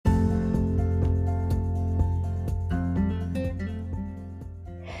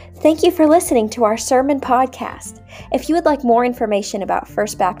Thank you for listening to our sermon podcast. If you would like more information about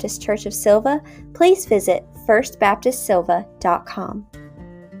First Baptist Church of Sylva, please visit firstbaptistsylva.com.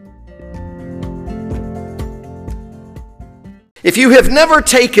 If you have never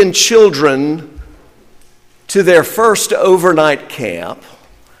taken children to their first overnight camp,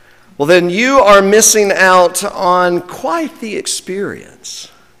 well, then you are missing out on quite the experience.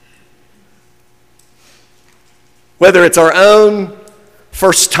 Whether it's our own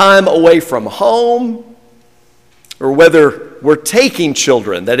first time away from home, or whether we're taking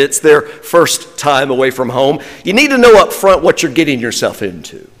children, that it's their first time away from home, you need to know up front what you're getting yourself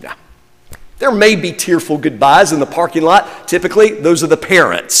into. Now, there may be tearful goodbyes in the parking lot. Typically, those are the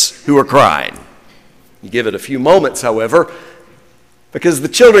parents who are crying. You give it a few moments, however, because the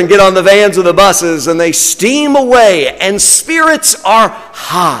children get on the vans or the buses and they steam away and spirits are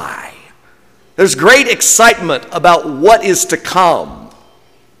high. There's great excitement about what is to come.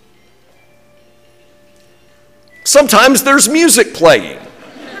 Sometimes there's music playing.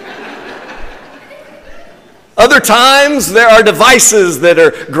 Other times there are devices that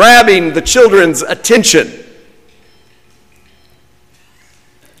are grabbing the children's attention.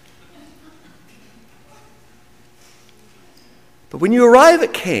 But when you arrive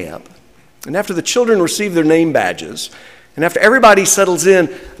at camp, and after the children receive their name badges, and after everybody settles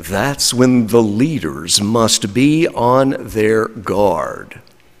in, that's when the leaders must be on their guard.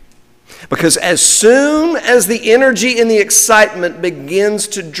 Because as soon as the energy and the excitement begins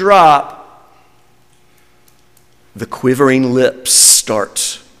to drop, the quivering lips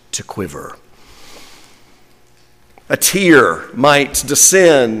start to quiver. A tear might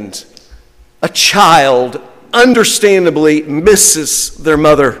descend. A child understandably misses their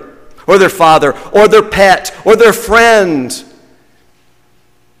mother or their father or their pet or their friend.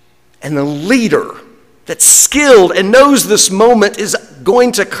 And the leader that's skilled and knows this moment is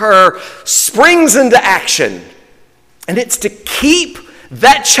going to occur springs into action. And it's to keep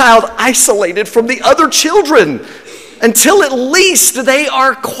that child isolated from the other children until at least they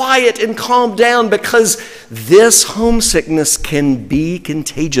are quiet and calmed down, because this homesickness can be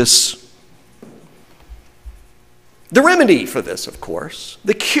contagious. The remedy for this, of course,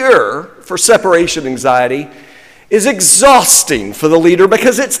 the cure for separation anxiety, is exhausting for the leader,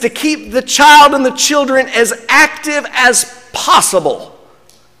 because it's to keep the child and the children as active as possible,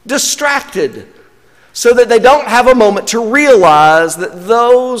 distracted, so that they don't have a moment to realize that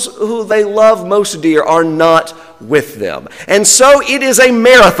those who they love most dear are not with them. And so it is a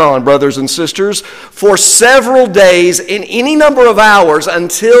marathon, brothers and sisters, for several days in any number of hours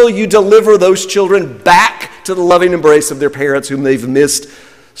until you deliver those children back to the loving embrace of their parents whom they've missed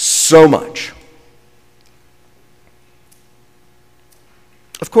so much.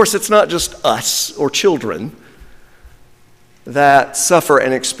 Of course, it's not just us or children that suffer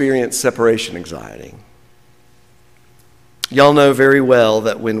and experience separation anxiety. Y'all know very well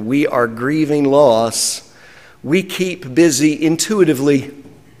that when we are grieving loss, we keep busy intuitively,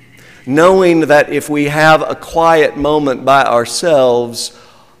 knowing that if we have a quiet moment by ourselves,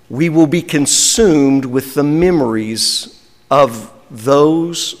 we will be consumed with the memories of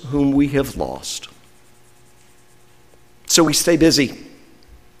those whom we have lost. So we stay busy.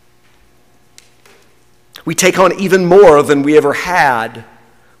 We take on even more than we ever had.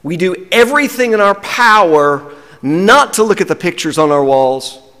 We do everything in our power not to look at the pictures on our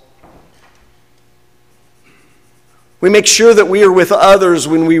walls. We make sure that we are with others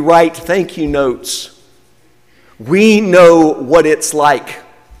when we write thank you notes. We know what it's like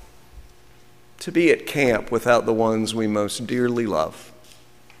to be at camp without the ones we most dearly love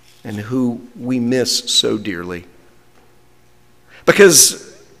and who we miss so dearly. Because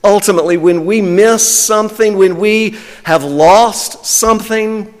ultimately, when we miss something, when we have lost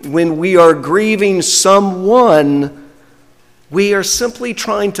something, when we are grieving someone, we are simply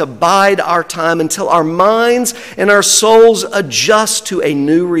trying to bide our time until our minds and our souls adjust to a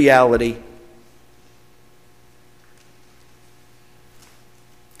new reality.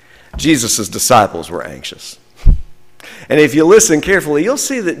 Jesus' disciples were anxious. And if you listen carefully, you'll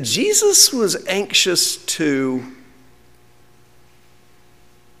see that Jesus was anxious too.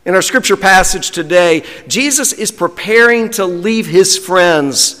 In our scripture passage today, Jesus is preparing to leave his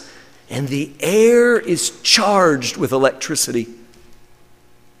friends, and the air is charged with electricity.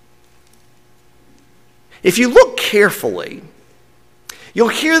 If you look carefully, you'll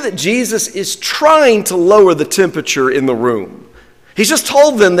hear that Jesus is trying to lower the temperature in the room. He's just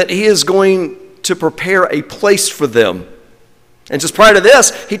told them that he is going to prepare a place for them. And just prior to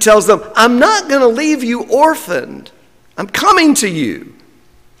this, he tells them, I'm not going to leave you orphaned. I'm coming to you.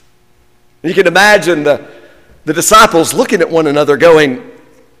 You can imagine the disciples looking at one another going,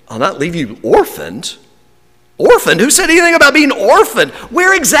 I'll not leave you orphaned. Orphaned? Who said anything about being orphaned?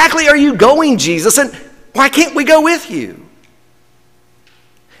 Where exactly are you going, Jesus? And why can't we go with you?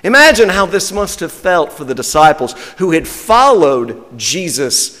 Imagine how this must have felt for the disciples who had followed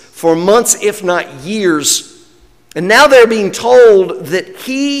Jesus for months, if not years. And now they're being told that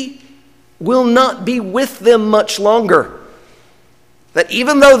he will not be with them much longer. That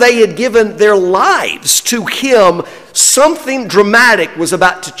even though they had given their lives to him, something dramatic was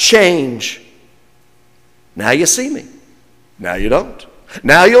about to change. Now you see me. Now you don't.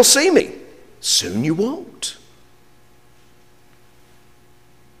 Now you'll see me. Soon you won't.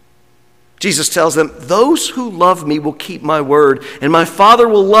 Jesus tells them, those who love me will keep my word, and my Father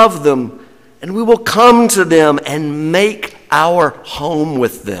will love them, and we will come to them and make our home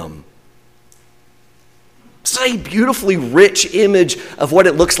with them. It's a beautifully rich image of what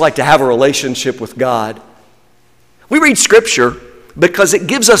it looks like to have a relationship with God. We read Scripture because it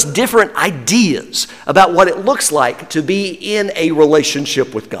gives us different ideas about what it looks like to be in a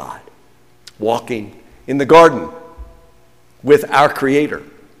relationship with God. Walking in the garden with our Creator.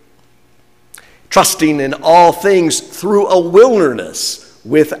 Trusting in all things through a wilderness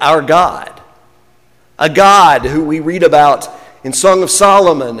with our God. A God who we read about in Song of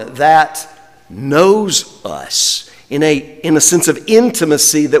Solomon that knows us in a sense of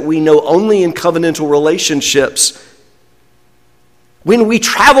intimacy that we know only in covenantal relationships. When we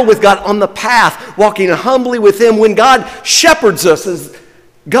travel with God on the path, walking humbly with Him, when God shepherds us as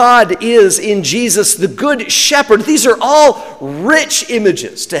God is in Jesus, the good shepherd. These are all rich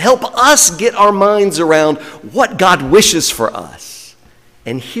images to help us get our minds around what God wishes for us.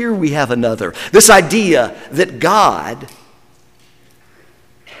 And here we have another. This idea that God,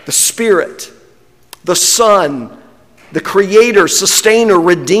 the Spirit, the Son, the Creator, Sustainer,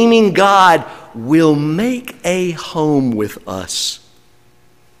 Redeeming God, will make a home with us.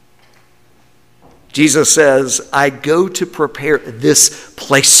 Jesus says, I go to prepare this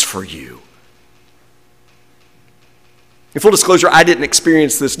place for you. In full disclosure, I didn't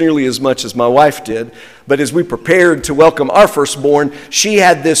experience this nearly as much as my wife did, but as we prepared to welcome our firstborn, she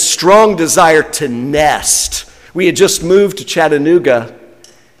had this strong desire to nest. We had just moved to Chattanooga,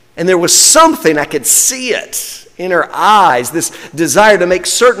 and there was something, I could see it in her eyes, this desire to make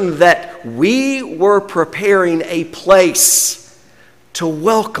certain that we were preparing a place to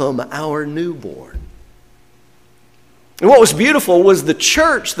welcome our newborn. And what was beautiful was the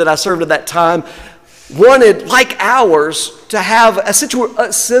church that I served at that time wanted, like ours, to have a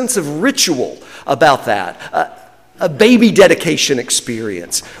sense of ritual about that, a baby dedication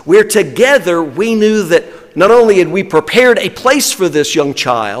experience, where together we knew that not only had we prepared a place for this young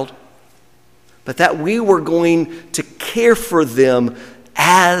child, but that we were going to care for them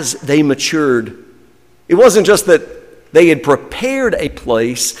as they matured. It wasn't just that they had prepared a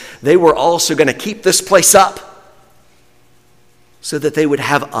place, they were also going to keep this place up so that they would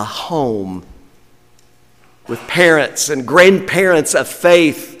have a home with parents and grandparents of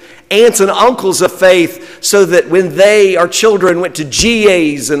faith, aunts and uncles of faith, so that when our children went to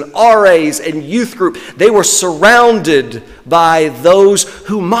GAs and RAs and youth group, they were surrounded by those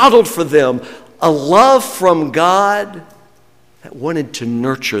who modeled for them a love from God that wanted to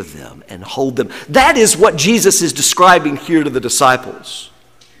nurture them and hold them. That is what Jesus is describing here to the disciples.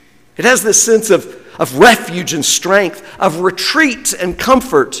 It has this sense of refuge and strength, of retreat and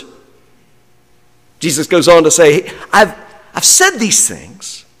comfort. Jesus goes on to say, I've said these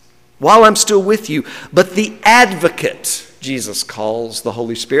things while I'm still with you, but the advocate, Jesus calls the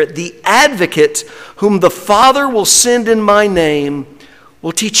Holy Spirit, the advocate whom the Father will send in my name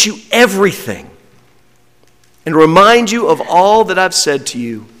will teach you everything and remind you of all that I've said to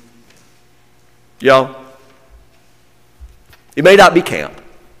you. Y'all, it may not be camp.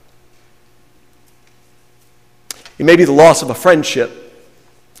 It may be the loss of a friendship,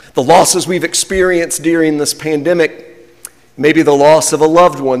 the losses we've experienced during this pandemic, maybe the loss of a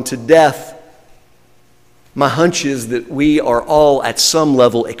loved one to death. My hunch is that we are all at some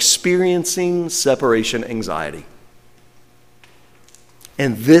level experiencing separation anxiety.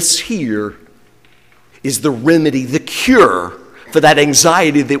 And this here is the remedy, the cure for that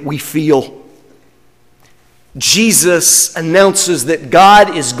anxiety that we feel. Jesus announces that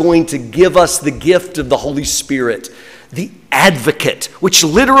God is going to give us the gift of the Holy Spirit, the advocate, which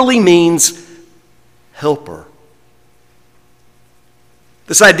literally means helper.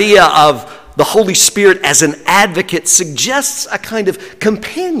 This idea of the Holy Spirit as an advocate suggests a kind of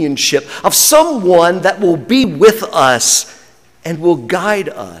companionship of someone that will be with us and will guide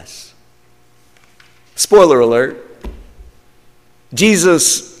us. Spoiler alert,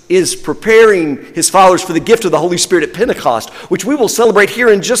 Jesus is preparing his followers for the gift of the Holy Spirit at Pentecost, which we will celebrate here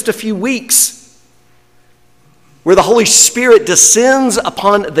in just a few weeks, where the Holy Spirit descends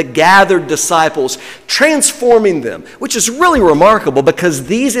upon the gathered disciples, transforming them, which is really remarkable because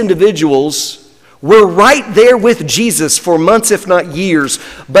these individuals were right there with Jesus for months, if not years,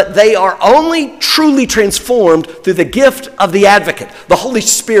 but they are only truly transformed through the gift of the advocate, the Holy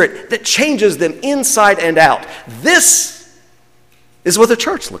Spirit, that changes them inside and out. This is what the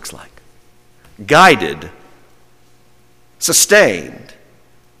church looks like. Guided, sustained,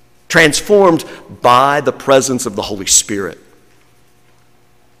 transformed by the presence of the Holy Spirit.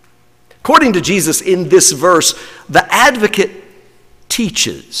 According to Jesus in this verse, the advocate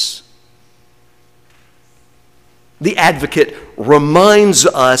teaches. The advocate reminds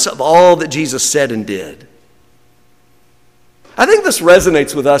us of all that Jesus said and did. I think this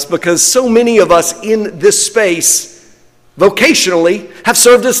resonates with us because so many of us in this space vocationally have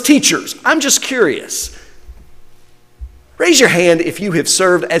served as teachers. I'm just curious. Raise your hand if you have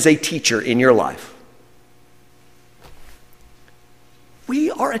served as a teacher in your life.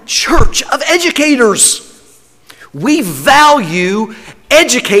 We are a church of educators. We value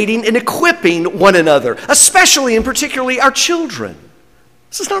educating and equipping one another, especially and particularly our children.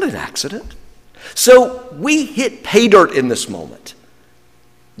 This is not an accident. So we hit pay dirt in this moment.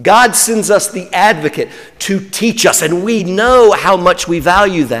 God sends us the advocate to teach us, and we know how much we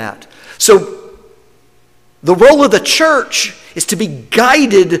value that. So the role of the church is to be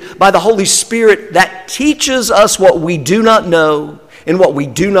guided by the Holy Spirit that teaches us what we do not know and what we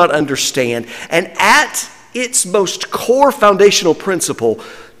do not understand. And at its most core foundational principle,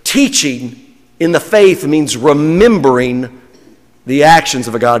 teaching in the faith means remembering the actions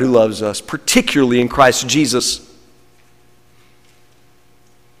of a God who loves us, particularly in Christ Jesus.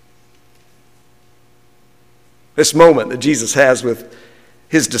 This moment that Jesus has with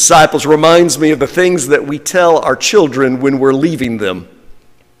his disciples reminds me of the things that we tell our children when we're leaving them.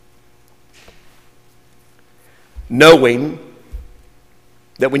 Knowing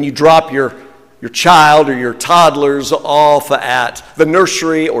that when you drop your child or your toddlers off at the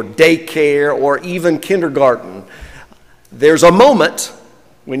nursery or daycare or even kindergarten, there's a moment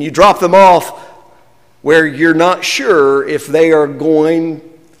when you drop them off where you're not sure if they are going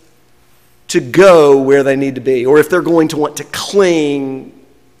to go where they need to be, or if they're going to want to cling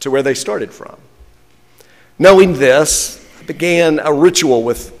to where they started from. Knowing this, I began a ritual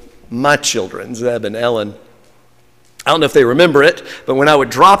with my children, Zeb and Ellen. I don't know if they remember it, but when I would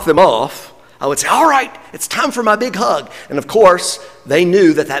drop them off, I would say, all right, it's time for my big hug. And of course, they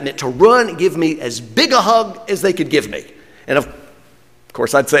knew that that meant to run and give me as big a hug as they could give me. And of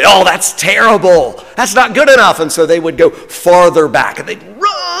course, I'd say, oh, that's terrible. That's not good enough. And so they would go farther back, and they'd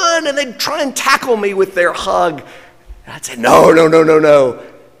run, and they'd try and tackle me with their hug. And I'd say, no.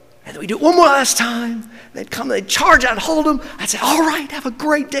 And we'd do it one more last time. They'd come, they'd charge, I'd hold them. I'd say, all right, have a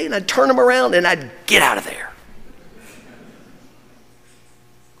great day. And I'd turn them around, and I'd get out of there.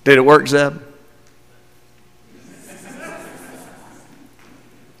 Did it work, Zeb?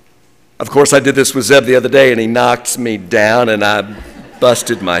 Of course, I did this with Zeb the other day, and he knocked me down, and I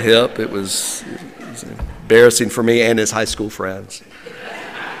busted my hip. It was embarrassing for me and his high school friends.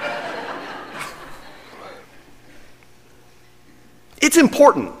 It's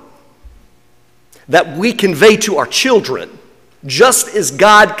important that we convey to our children, just as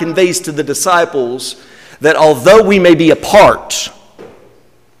God conveys to the disciples, that although we may be apart,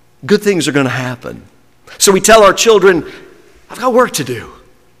 good things are going to happen. So we tell our children, I've got work to do.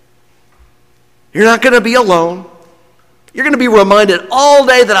 You're not going to be alone. You're going to be reminded all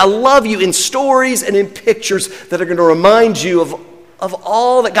day that I love you in stories and in pictures that are going to remind you of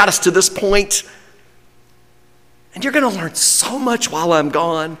all that got us to this point. And you're going to learn so much while I'm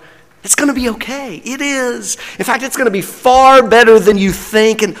gone. It's going to be okay. It is. In fact, it's going to be far better than you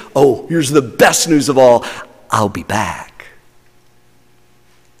think. And oh, here's the best news of all. I'll be back.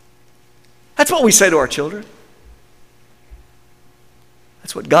 That's what we say to our children.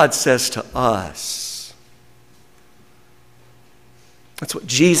 That's what God says to us. That's what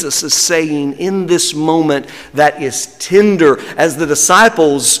Jesus is saying in this moment that is tender, as the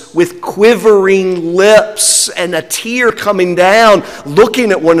disciples with quivering lips and a tear coming down,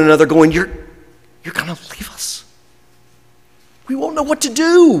 looking at one another going, you're going to leave us? We won't know what to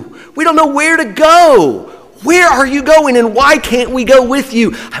do. We don't know where to go. Where are you going, and why can't we go with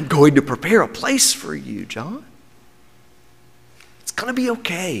you? I'm going to prepare a place for you, John. It's going to be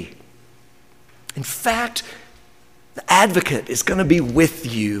okay. In fact, the advocate is going to be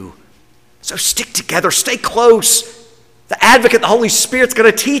with you. So stick together, stay close. The advocate, the Holy Spirit, is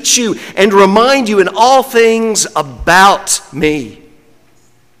going to teach you and remind you in all things about me.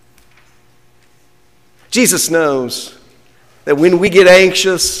 Jesus knows that when we get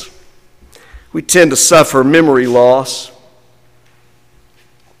anxious, we tend to suffer memory loss.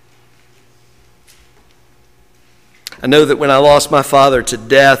 I know that when I lost my father to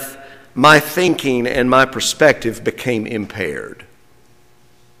death, my thinking and my perspective became impaired.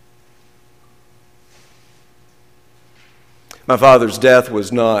 My father's death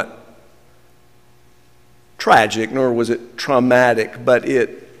was not tragic, nor was it traumatic, but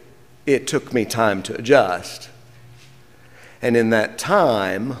it took me time to adjust. And in that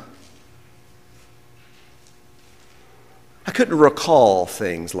time, I couldn't recall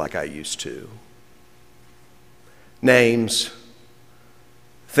things like I used to. Names,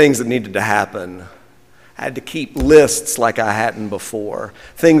 things that needed to happen. I had to keep lists like I hadn't before.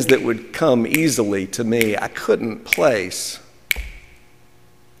 Things that would come easily to me, I couldn't place.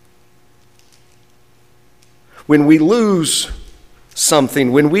 When we lose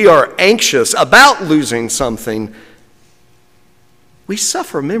something, when we are anxious about losing something, we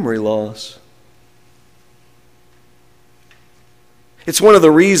suffer memory loss. It's one of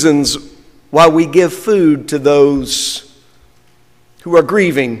the reasons why we give food to those who are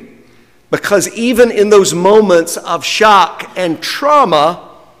grieving, because even in those moments of shock and trauma,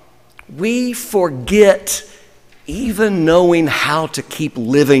 we forget even knowing how to keep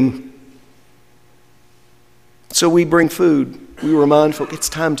living. So we bring food. We remind folk it's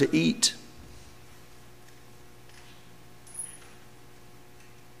time to eat.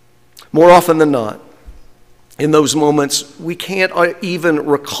 More often than not, in those moments, we can't even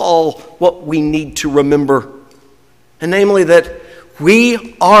recall what we need to remember, and namely that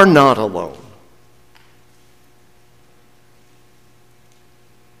we are not alone.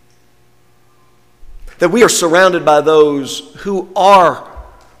 That we are surrounded by those who are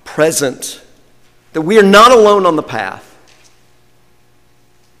present, that we are not alone on the path,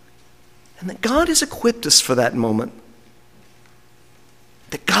 and that God has equipped us for that moment.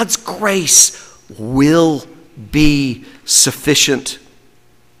 That God's grace will be sufficient.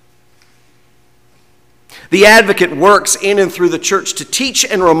 The advocate works in and through the church to teach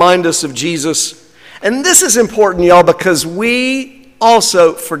and remind us of Jesus. And this is important, y'all, because we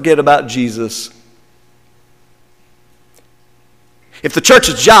also forget about Jesus. If the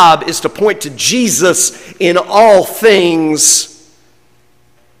church's job is to point to Jesus in all things,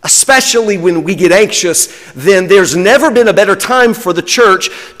 especially when we get anxious, then there's never been a better time for the church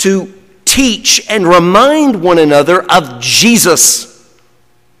to teach and remind one another of Jesus.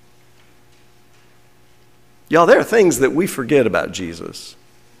 Y'all, there are things that we forget about Jesus.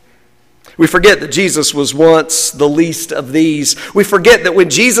 We forget that Jesus was once the least of these. We forget that when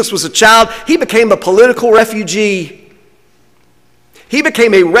Jesus was a child, he became a political refugee. He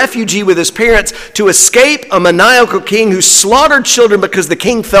became a refugee with his parents to escape a maniacal king who slaughtered children because the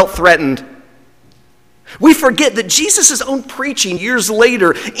king felt threatened. We forget that Jesus' own preaching years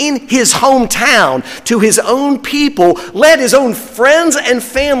later in his hometown to his own people led his own friends and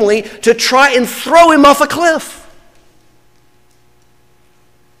family to try and throw him off a cliff.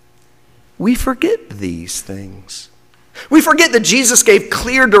 We forget these things. We forget that Jesus gave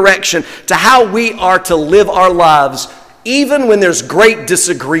clear direction to how we are to live our lives, even when there's great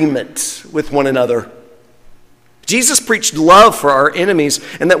disagreement with one another. Jesus preached love for our enemies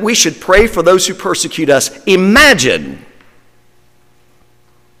and that we should pray for those who persecute us. Imagine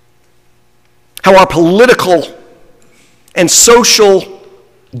how our political and social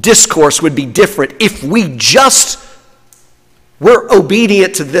discourse would be different if we just were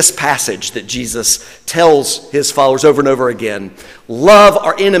obedient to this passage that Jesus tells his followers over and over again. Love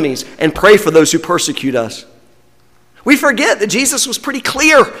our enemies and pray for those who persecute us. We forget that Jesus was pretty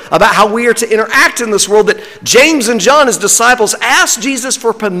clear about how we are to interact in this world, that James and John, his disciples, asked Jesus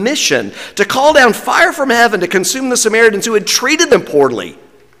for permission to call down fire from heaven to consume the Samaritans who had treated them poorly.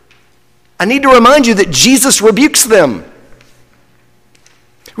 I need to remind you that Jesus rebukes them.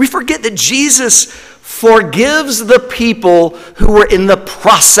 We forget that Jesus forgives the people who were in the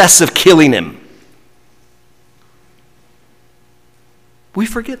process of killing him. We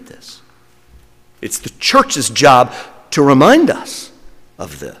forget this. It's the church's job to remind us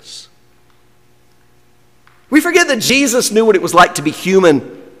of this. We forget that Jesus knew what it was like to be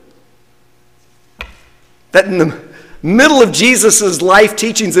human. That in the middle of Jesus' life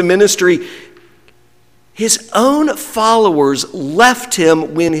teachings and ministry, his own followers left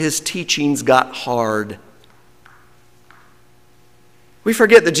him when his teachings got hard. We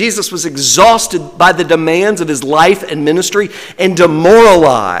forget that Jesus was exhausted by the demands of his life and ministry and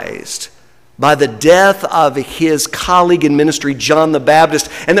demoralized by the death of his colleague in ministry, John the Baptist,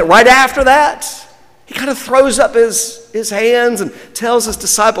 and that right after that, He kind of throws up his hands and tells his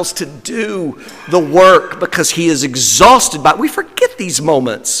disciples to do the work because he is exhausted by it. We forget these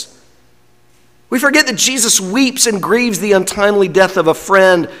moments. We forget that Jesus weeps and grieves the untimely death of a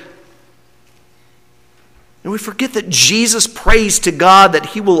friend. And we forget that Jesus prays to God that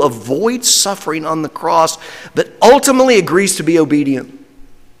he will avoid suffering on the cross, but ultimately agrees to be obedient.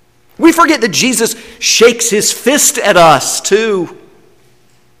 We forget that Jesus shakes his fist at us too.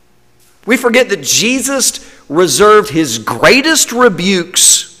 We forget that Jesus reserved his greatest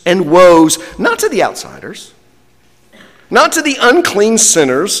rebukes and woes not to the outsiders, not to the unclean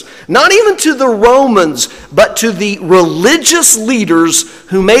sinners, not even to the Romans, but to the religious leaders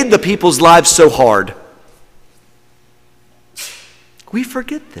who made the people's lives so hard. We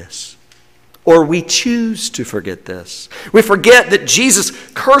forget this, or we choose to forget this. We forget that Jesus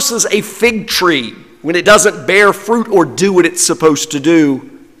curses a fig tree when it doesn't bear fruit or do what it's supposed to do.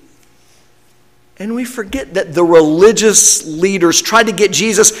 And we forget that the religious leaders tried to get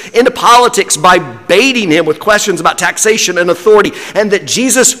Jesus into politics by baiting him with questions about taxation and authority, and that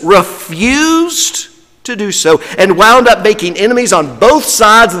Jesus refused to do so and wound up making enemies on both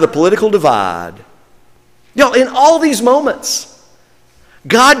sides of the political divide. In all these moments,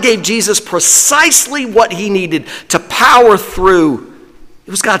 God gave Jesus precisely what he needed to power through. It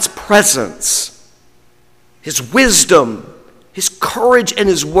was God's presence, his wisdom, his courage, and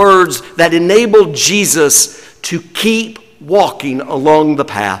his words that enabled Jesus to keep walking along the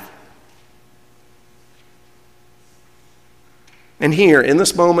path. And here, in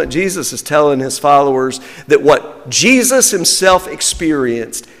this moment, Jesus is telling his followers that what Jesus himself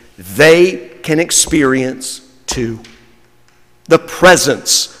experienced, they can experience too. The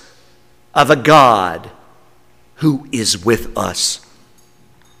presence of a God who is with us.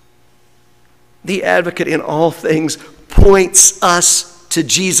 The advocate in all things points us to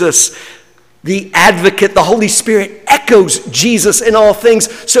Jesus. The advocate, the Holy Spirit, echoes Jesus in all things.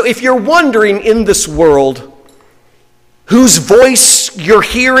 So if you're wondering in this world whose voice you're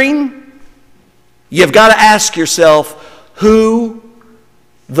hearing, you've got to ask yourself who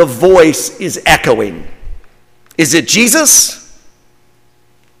the voice is echoing. Is it Jesus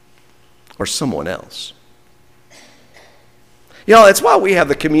or someone else? That's why we have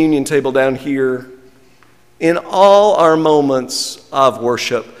the communion table down here in all our moments of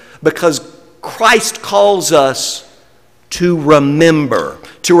worship, because Christ calls us to remember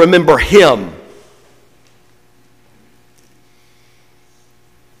him.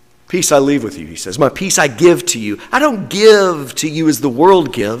 Peace I leave with you, he says. My peace I give to you. I don't give to you as the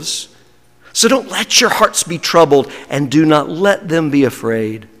world gives. So don't let your hearts be troubled, and do not let them be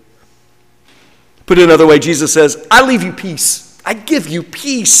afraid. Put it another way, Jesus says, I leave you peace. I give you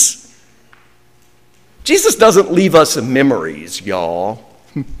peace. Jesus doesn't leave us memories, y'all.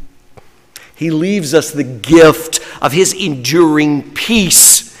 He leaves us the gift of his enduring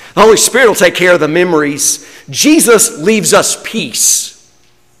peace. The Holy Spirit will take care of the memories. Jesus leaves us peace.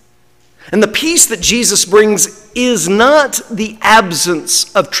 And the peace that Jesus brings is not the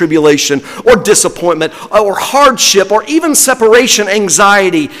absence of tribulation or disappointment or hardship or even separation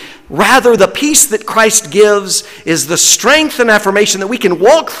anxiety. Rather, the peace that Christ gives is the strength and affirmation that we can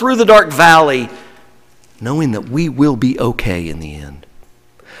walk through the dark valley knowing that we will be okay in the end.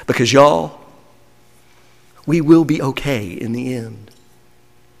 Because, y'all, we will be okay in the end.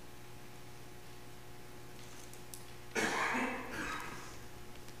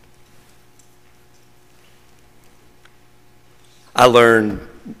 I learned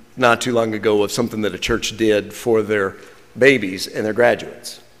not too long ago of something that a church did for their babies and their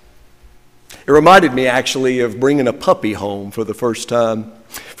graduates. It reminded me actually of bringing a puppy home for the first time.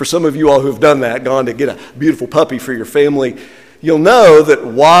 For some of you all who've done that, gone to get a beautiful puppy for your family, you'll know that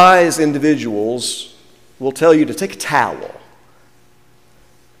wise individuals will tell you to take a towel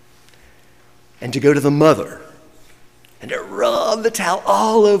and to go to the mother and to rub the towel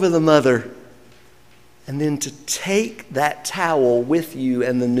all over the mother, and then to take that towel with you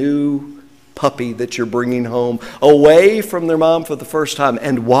and the new puppy that you're bringing home away from their mom for the first time.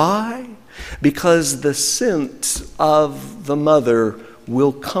 And why? Because the scent of the mother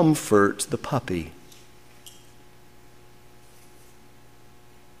will comfort the puppy.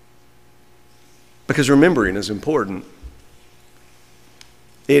 Because remembering is important.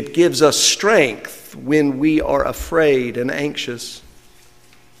 It gives us strength when we are afraid and anxious.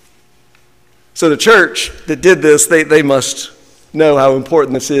 So the church that did this, they must know how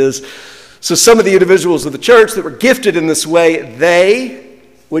important this is. So some of the individuals of the church that were gifted in this way, they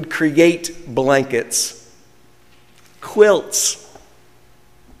would create blankets, quilts,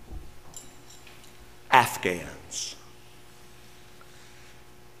 Afghans.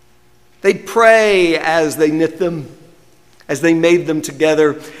 They'd pray as they knit them, as they made them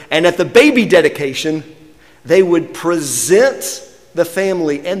together. And at the baby dedication, they would present the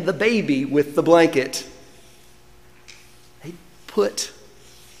family and the baby with the blanket. They'd put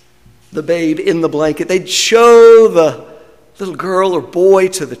the babe in the blanket. They'd show the little girl or boy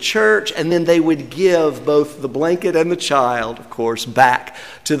to the church, and then they would give both the blanket and the child, of course, back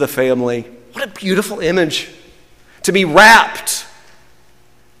to the family. What a beautiful image, to be wrapped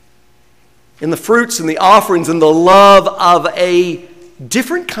in the fruits and the offerings and the love of a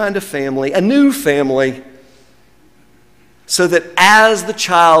different kind of family, a new family, so that as the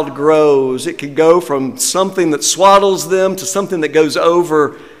child grows, it can go from something that swaddles them to something that goes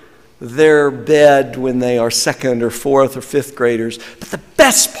over their bed when they are second or fourth or fifth graders. But the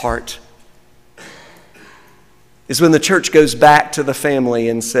best part is when the church goes back to the family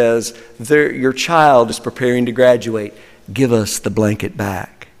and says, your child is preparing to graduate. Give us the blanket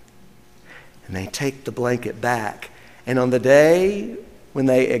back. And they take the blanket back. And on the day when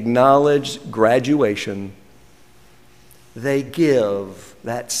they acknowledge graduation, they give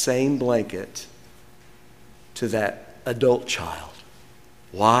that same blanket to that adult child.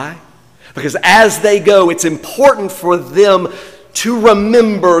 Why? Because as they go, it's important for them to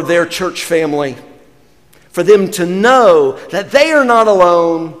remember their church family, for them to know that they are not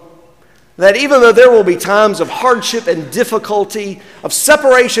alone, that even though there will be times of hardship and difficulty, of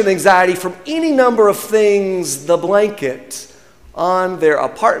separation anxiety from any number of things, the blanket on their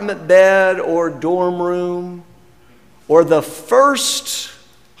apartment bed or dorm room, or the first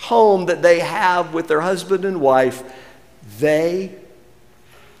home that they have with their husband and wife, they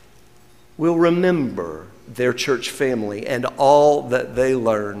will remember their church family and all that they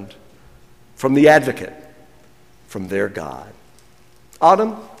learned from the advocate, from their God.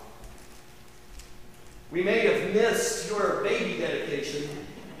 Autumn, we may have missed your baby dedication,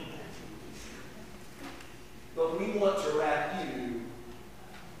 but we want to wrap you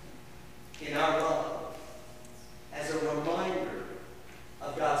in our love as a reminder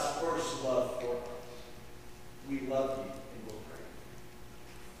of God's first love for us. We love you and will pray.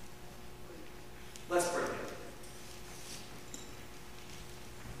 Let's pray.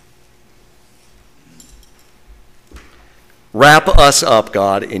 Wrap us up,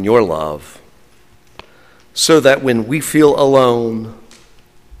 God, in your love, so that when we feel alone,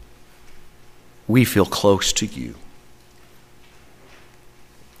 we feel close to you.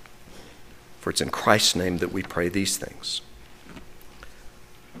 For it's in Christ's name that we pray these things.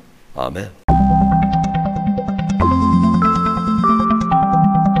 Amen.